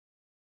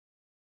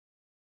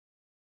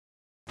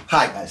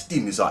Hi guys,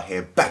 DeMoose out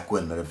here, back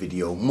with another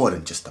video, more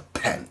than just a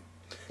pen.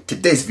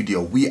 Today's video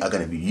we are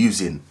going to be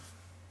using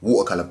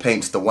watercolor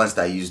paints, the ones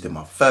that I used in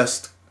my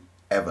first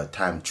ever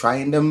time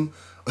trying them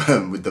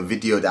with the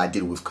video that I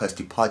did with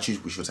Kirsty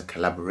Partridge, which was a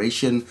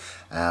collaboration.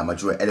 I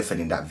drew an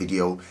elephant in that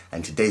video,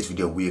 and today's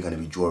video we are going to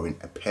be drawing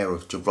a pair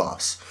of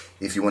giraffes.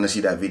 If you want to see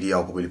that video,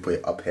 I'll probably put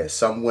it up here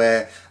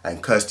somewhere.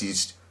 And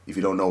Kirsty's, if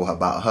you don't know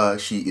about her,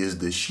 she is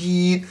the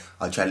shit.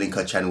 I'll try to link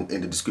her channel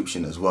in the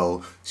description as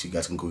well, so you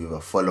guys can go give her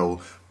a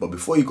follow. But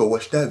before you go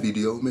watch that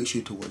video, make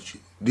sure to watch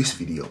this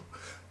video.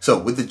 So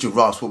with the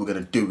giraffes, what we're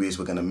going to do is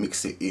we're going to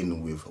mix it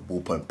in with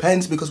ballpoint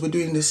pens, because we're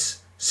doing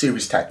this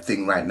series type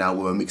thing right now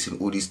where we're mixing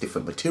all these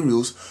different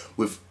materials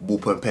with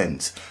ballpoint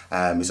pens.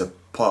 It's a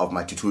part of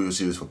my tutorial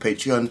series for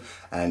Patreon,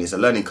 and it's a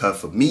learning curve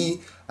for me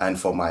and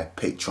for my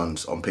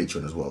patrons on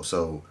Patreon as well.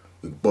 So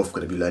we're both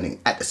going to be learning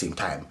at the same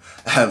time.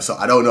 So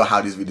I don't know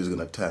how this video is going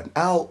to turn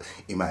out.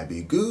 It might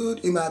be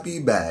good, it might be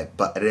bad.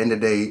 But at the end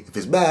of the day, if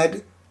it's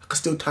bad, I can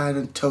still try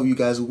and tell you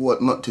guys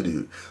what not to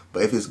do.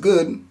 But if it's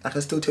good, I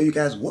can still tell you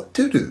guys what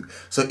to do.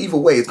 So either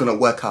way, it's going to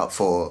work out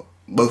for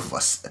both of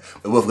us.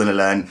 We're both going to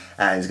learn,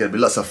 and it's going to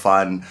be lots of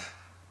fun.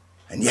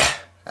 And yeah,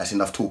 that's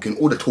enough talking.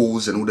 All the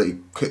tools and all the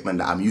equipment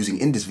that I'm using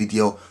in this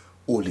video,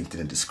 all linked in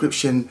the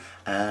description.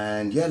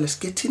 And yeah, let's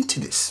get into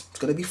this. It's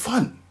going to be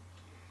fun.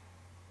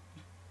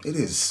 It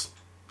is.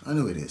 I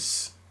know it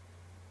is.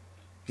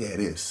 Yeah, it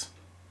is.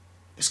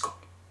 Let's go.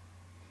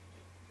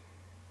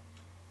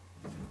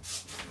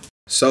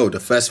 So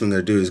the first thing I'm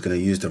going to do is going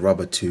to use the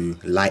rubber to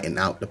lighten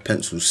out the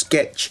pencil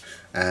sketch.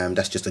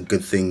 That's just a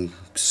good thing,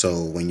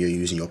 so when you're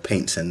using your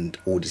paints and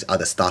all this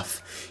other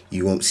stuff,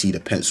 you won't see the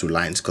pencil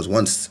lines, because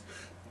once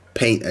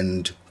paint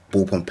and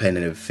ballpoint pen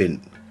and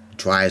everything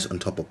dries on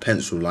top of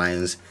pencil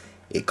lines,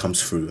 it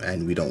comes through,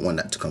 and we don't want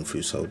that to come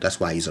through. So that's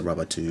why I use a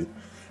rubber to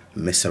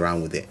mess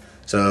around with it.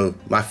 So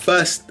my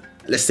first,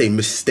 let's say,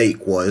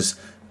 mistake was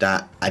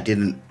that I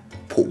didn't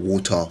put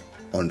water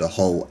on the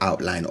whole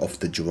outline of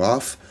the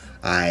giraffe.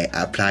 I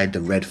applied the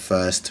red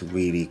first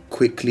really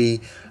quickly,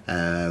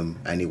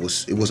 and it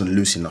wasn't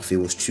loose enough. It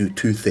was too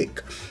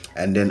thick.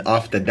 And then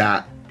after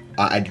that,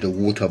 I added the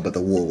water, but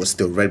the water was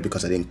still red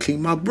because I didn't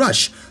clean my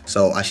brush.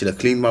 So I should have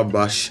cleaned my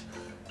brush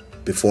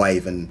before I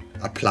even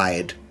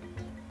applied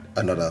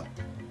another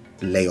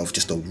layer of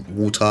just the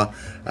water.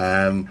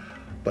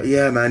 But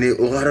yeah, man,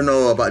 I don't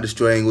know about this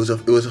drawing. It was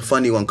a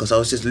funny one, because I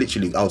was just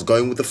literally, I was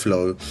going with the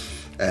flow,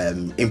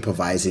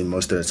 improvising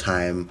most of the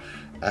time,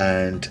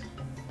 and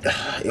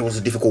it was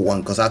a difficult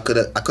one, because I could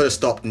have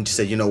stopped and just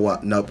said, you know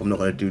what, nope, I'm not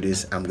gonna do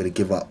this. I'm gonna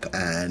give up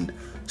and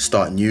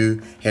start new.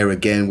 Here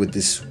again with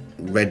this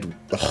red.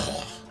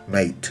 Oh,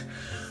 mate,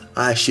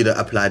 I should have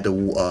applied the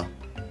water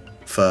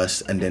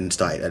first and then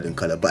started adding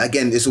color. But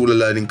again, it's all a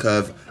learning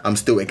curve. I'm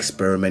still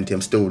experimenting.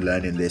 I'm still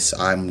learning this.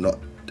 I'm not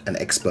an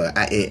expert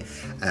at it,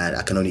 and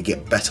I can only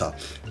get better.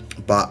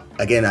 But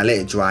again, I let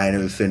it dry and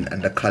everything,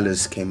 and the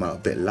colors came out a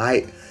bit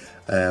light,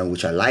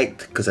 which I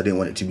liked, because I didn't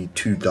want it to be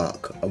too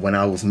dark. When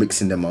I was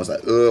mixing them, I was like,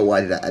 oh, why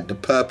did I add the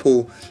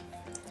purple?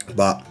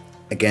 But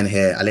again,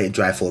 here I let it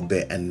dry for a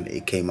bit and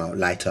it came out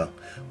lighter.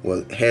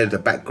 Well, here the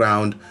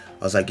background,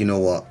 I was like, you know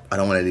what, I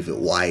don't want to leave it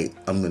white.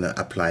 I'm gonna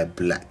apply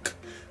black,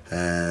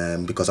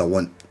 because I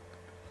want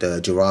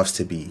the giraffes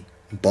to be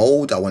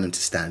bold. I want them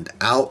to stand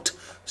out.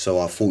 So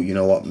I thought, you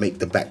know what, make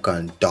the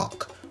background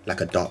dark,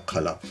 like a dark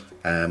color.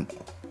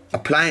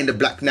 Applying the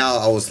black now,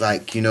 I was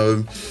like, you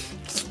know,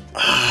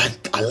 I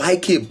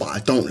like it, but I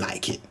don't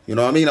like it. You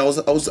know what I mean? I was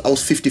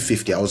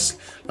 50-50. I was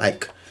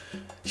like,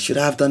 should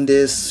I have done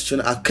this?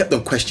 Shouldn't I? I kept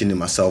on questioning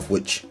myself,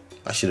 which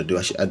I should have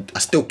done. I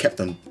still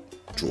kept on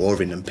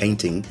drawing and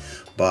painting,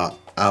 but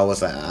I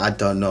was like, I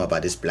don't know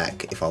about this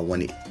black, if I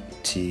want it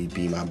to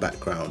be my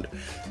background.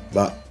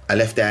 But I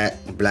left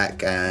that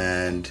black,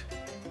 and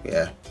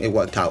yeah, it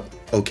worked out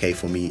okay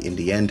for me in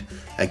the end.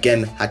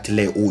 Again, had to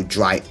let it all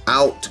dry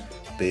out,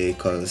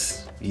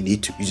 because you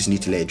just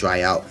need to let it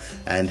dry out.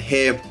 And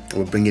here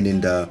we're bringing in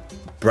the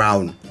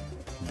brown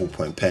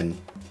ballpoint pen,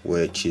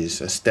 which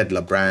is a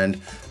Stedler brand.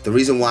 The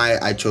reason why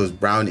I chose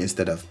brown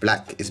instead of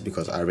black is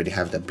because I already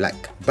have the black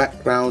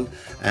background,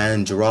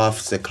 and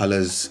giraffes, the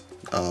colors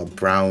are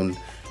brown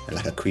and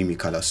like a creamy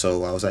color.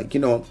 So I was like, you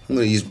know what, I'm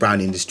going to use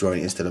brown in this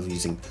drawing instead of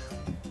using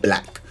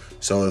black.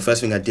 So the first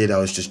thing I did, I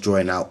was just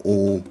drawing out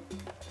all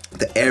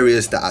the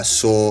areas that I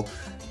saw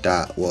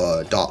that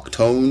were dark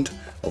toned.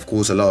 Of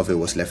course, a lot of it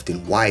was left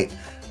in white,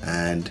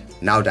 and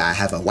now that I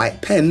have a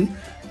white pen,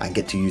 I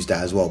get to use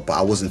that as well. But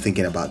I wasn't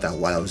thinking about that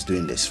while I was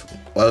doing this.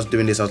 While I was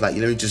doing this, I was like,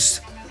 let me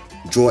just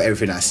draw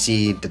everything I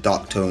see, the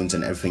dark tones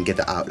and everything, get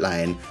the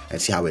outline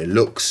and see how it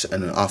looks,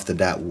 and then after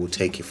that we'll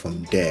take it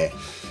from there.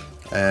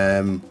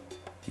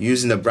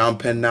 Using the brown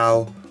pen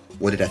now,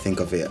 what did I think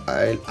of it?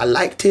 I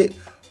liked it,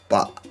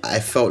 but I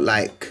felt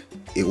like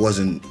it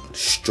wasn't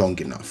strong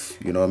enough.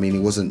 You know what I mean?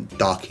 It wasn't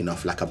dark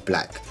enough like a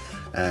black.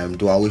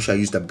 Do I wish I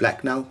used a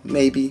black now?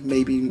 Maybe,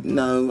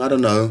 no, I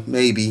don't know,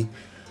 maybe,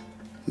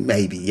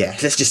 yeah,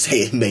 let's just say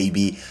it,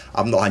 maybe.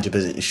 I'm not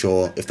 100%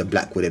 sure if the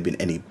black would have been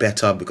any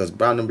better, because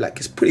brown and black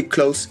is pretty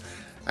close,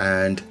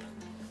 and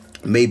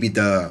maybe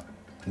the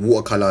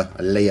watercolor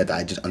layer that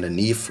I did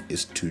underneath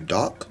is too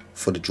dark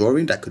for the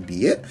drawing. That could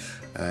be it.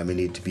 It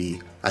need to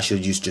be, I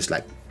should use just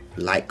like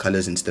light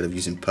colors instead of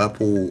using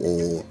purple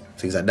or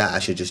things like that. I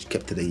should just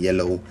kept to the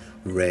yellow,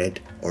 red,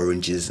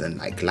 oranges, and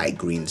like light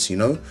greens, you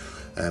know.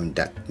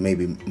 That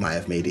maybe might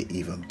have made it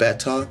even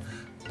better.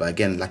 But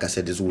again, like I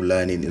said, it's all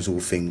learning, it's all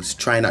things,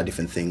 trying out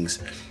different things.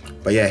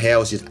 But yeah, here I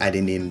was just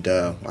adding in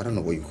the, I don't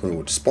know what you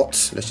call it,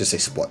 spots. Let's just say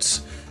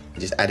spots.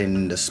 Just adding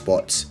in the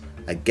spots.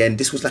 Again,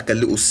 this was like a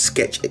little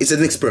sketch. It's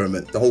an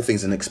experiment. The whole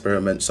thing's an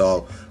experiment.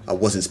 So I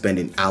wasn't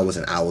spending hours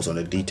and hours on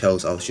the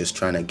details. I was just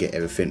trying to get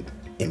everything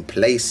in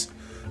place.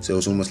 So it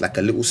was almost like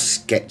a little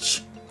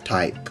sketch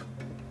type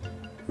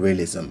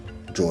realism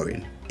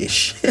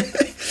drawing-ish.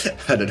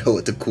 I don't know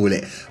what to call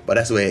it, but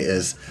that's where it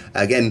is.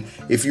 Again,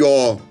 if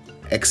you're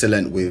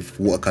excellent with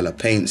watercolor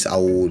paints, I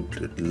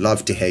would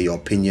love to hear your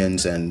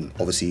opinions and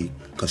obviously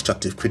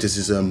constructive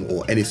criticism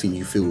or anything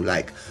you feel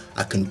like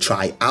I can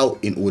try out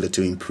in order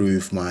to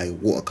improve my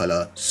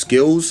watercolor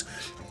skills.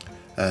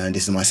 And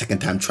this is my second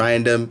time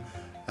trying them,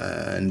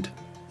 and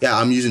yeah,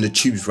 I'm using the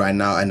tubes right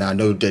now, and I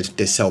know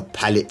they sell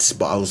palettes,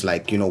 but I was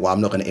like, you know what,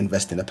 I'm not going to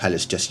invest in the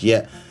palettes just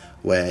yet,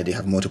 where they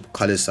have multiple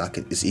colors, so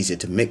it's easier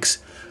to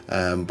mix.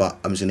 But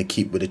I'm just going to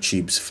keep with the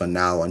tubes for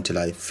now until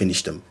I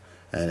finish them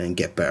and then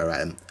get better at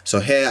them. So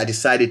here I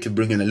decided to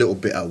bring in a little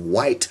bit of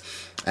white,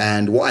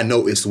 and what I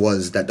noticed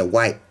was that the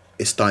white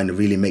is starting to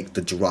really make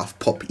the giraffe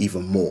pop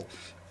even more.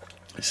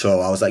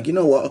 So I was like, you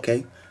know what,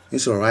 okay,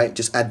 it's all right,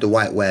 just add the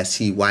white where I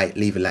see white,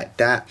 leave it like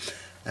that.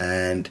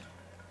 And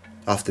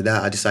after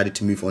that I decided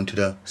to move on to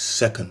the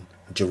second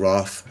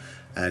giraffe.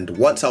 And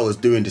once I was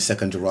doing the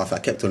second giraffe, I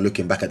kept on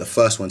looking back at the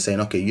first one saying,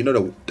 okay, you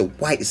know, the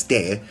white is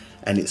there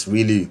and it's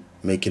really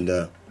making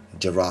the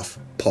giraffe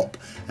pop.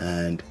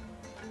 And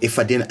if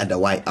I didn't add the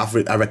white,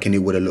 I reckon it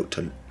would have looked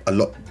a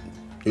lot,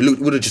 it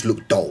would have just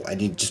looked dull,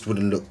 and it just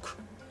wouldn't look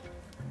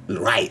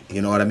right,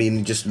 you know what I mean?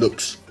 It just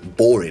looks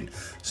boring.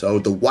 So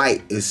the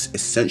white is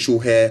essential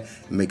here.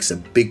 It makes a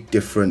big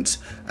difference.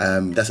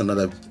 That's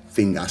another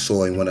thing I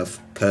saw in one of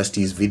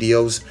Kirsty's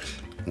videos,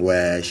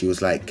 where she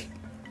was like,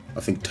 I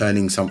think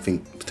turning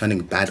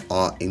bad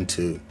art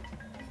into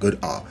good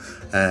art,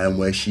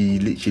 where she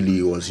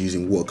literally was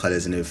using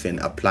watercolors and everything,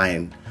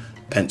 applying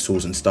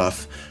pencils and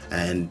stuff,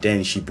 and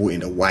then she brought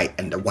in the white,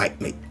 and the white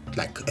made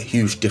like a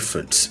huge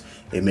difference.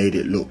 It made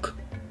it look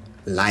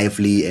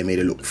lively, it made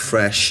it look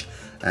fresh,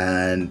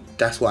 and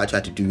that's what I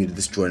tried to do with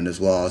this drawing as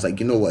well. I was like,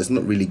 you know what, it's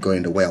not really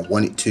going the way I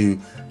want it to.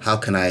 How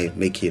can I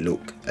make it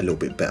look a little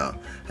bit better?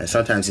 And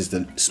sometimes it's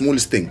the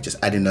smallest thing, just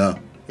adding a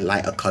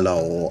lighter color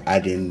or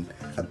adding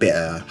a bit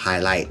of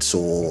highlights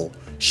or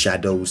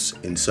shadows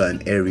in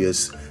certain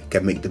areas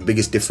can make the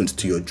biggest difference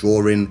to your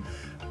drawing.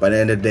 But at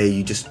the end of the day,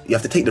 you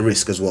have to take the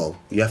risk as well.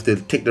 You have to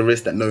take the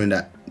risk that knowing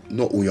that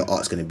not all your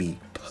art's going to be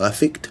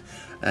perfect.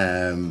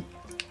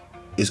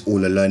 It's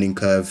all a learning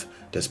curve.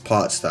 There's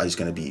parts that are just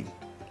going to be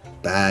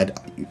bad,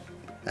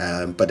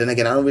 but then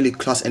again, I don't really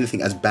class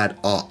anything as bad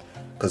art,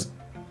 because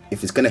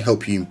if it's going to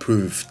help you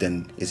improve,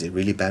 then is it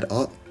really bad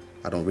art?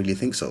 I don't really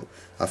think so.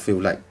 I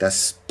feel like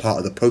that's part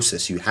of the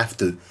process. You have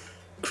to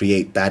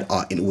create bad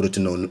art in order to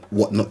know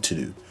what not to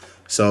do.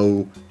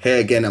 So here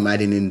again, I'm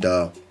adding in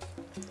the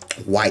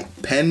white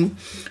pen,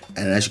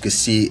 and as you can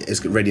see,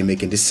 it's already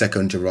making this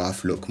second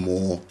giraffe look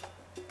more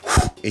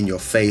in your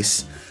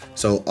face.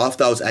 So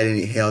after I was adding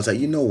it here, I was like,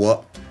 you know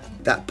what,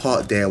 that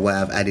part there where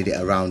I've added it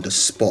around the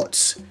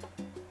spots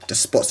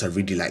are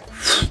really like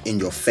in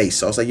your face.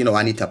 So I was like, you know,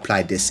 I need to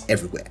apply this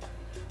everywhere.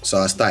 So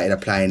I started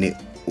applying it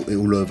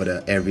all over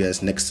the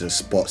areas next to the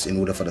spots in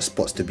order for the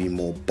spots to be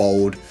more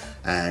bold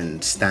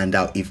and stand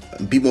out,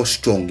 even be more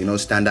strong, you know,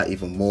 stand out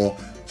even more.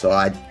 So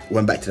I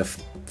went back to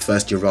the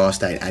first giraffe,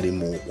 started adding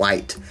more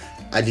white.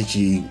 I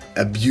literally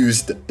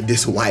abused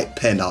this white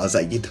pen. I was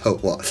like, you know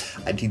what,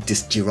 I need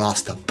this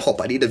giraffe to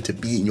pop, I need them to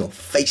be in your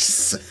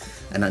face,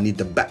 and I need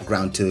the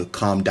background to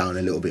calm down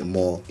a little bit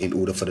more in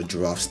order for the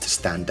giraffes to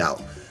stand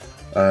out.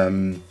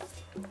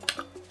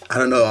 I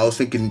don't know, I was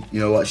thinking, you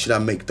know what, should I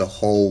make the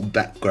whole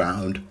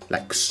background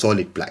like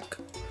solid black?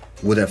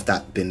 Would have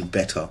that been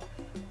better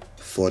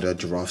for the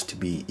giraffes to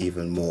be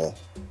even more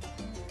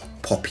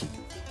poppy?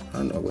 I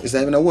don't know, is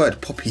there even a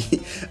word,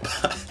 poppy?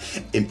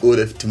 In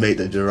order to make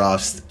the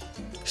giraffes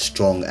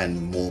strong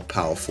and more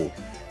powerful.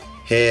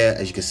 Here,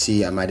 as you can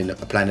see, I'm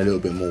applying a little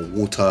bit more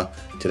water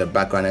to the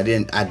background. I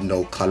didn't add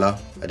no color,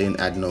 I didn't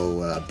add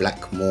no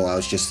black more. I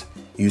was just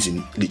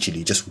using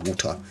literally just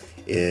water,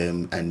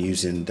 and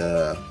using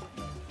the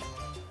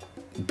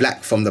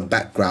black from the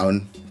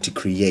background to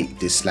create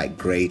this like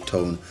gray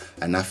tone,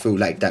 and I feel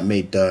like that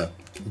made the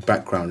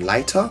background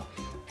lighter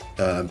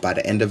by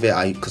the end of it,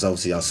 because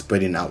obviously I was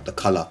spreading out the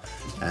color,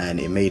 and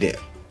it made it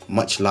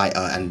much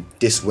lighter, and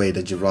this way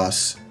the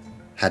giraffes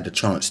had the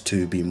chance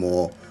to be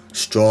more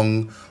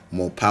strong,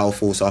 more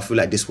powerful. So I feel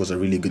like this was a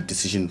really good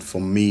decision for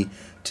me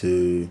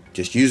to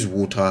just use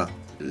water,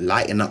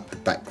 lighten up the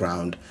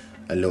background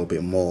a little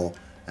bit more,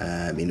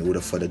 in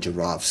order for the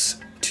giraffes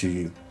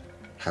to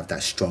have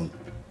that strong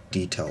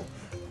detail.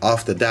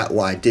 after that,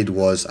 what I did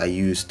was I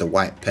used the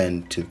white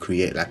pen to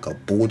create like a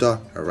border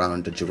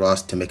around the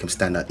giraffes to make them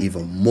stand out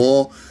even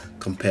more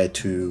compared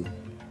to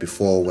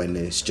before, when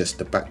it's just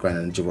the background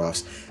and the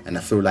giraffes. And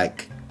I feel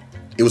like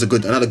it was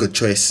another good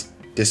choice,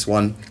 this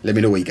one. Let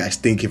me know what you guys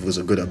think, if it was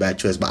a good or bad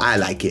choice, but I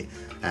like it,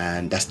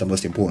 and that's the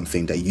most important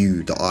thing, that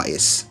you, the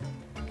artist,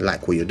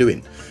 like what you're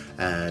doing.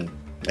 And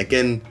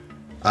again,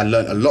 I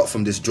learned a lot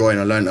from this drawing.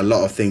 I learned a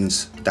lot of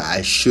things that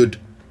I should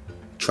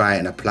try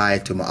and apply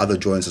to my other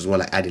drawings as well,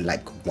 like adding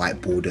like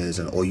white borders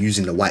or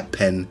using the white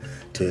pen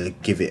to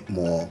give it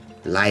more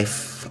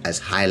life as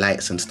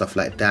highlights and stuff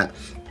like that.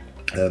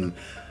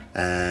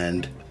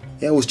 And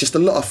yeah, it was just a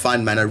lot of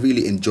fun, man. I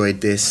really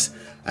enjoyed this,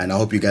 and I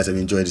hope you guys have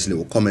enjoyed this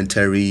little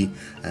commentary.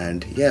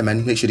 And yeah,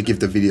 man, make sure to give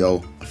the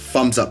video a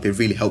thumbs up. It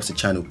really helps the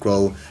channel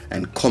grow.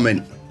 And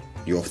comment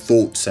your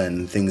thoughts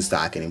and things that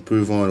I can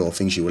improve on, or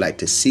things you would like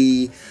to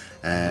see.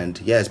 And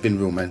yeah, it's been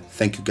real, man.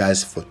 Thank you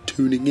guys for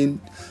tuning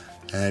in,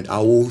 and I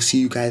will see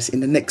you guys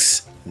in the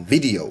next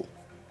video.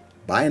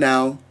 Bye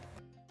now.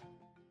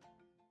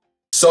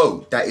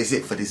 So that is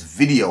it for this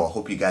video. I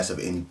hope you guys have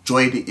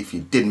enjoyed it. If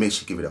you did, make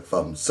sure to give it a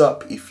thumbs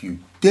up. If you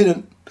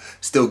didn't,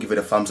 still give it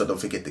a thumbs up. Don't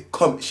forget to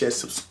comment, share,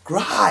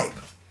 subscribe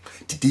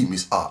to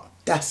DeMoose Art.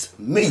 That's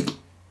me.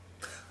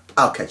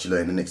 I'll catch you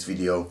later in the next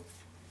video.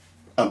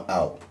 I'm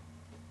out.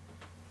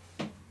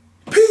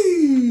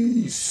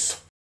 Peace.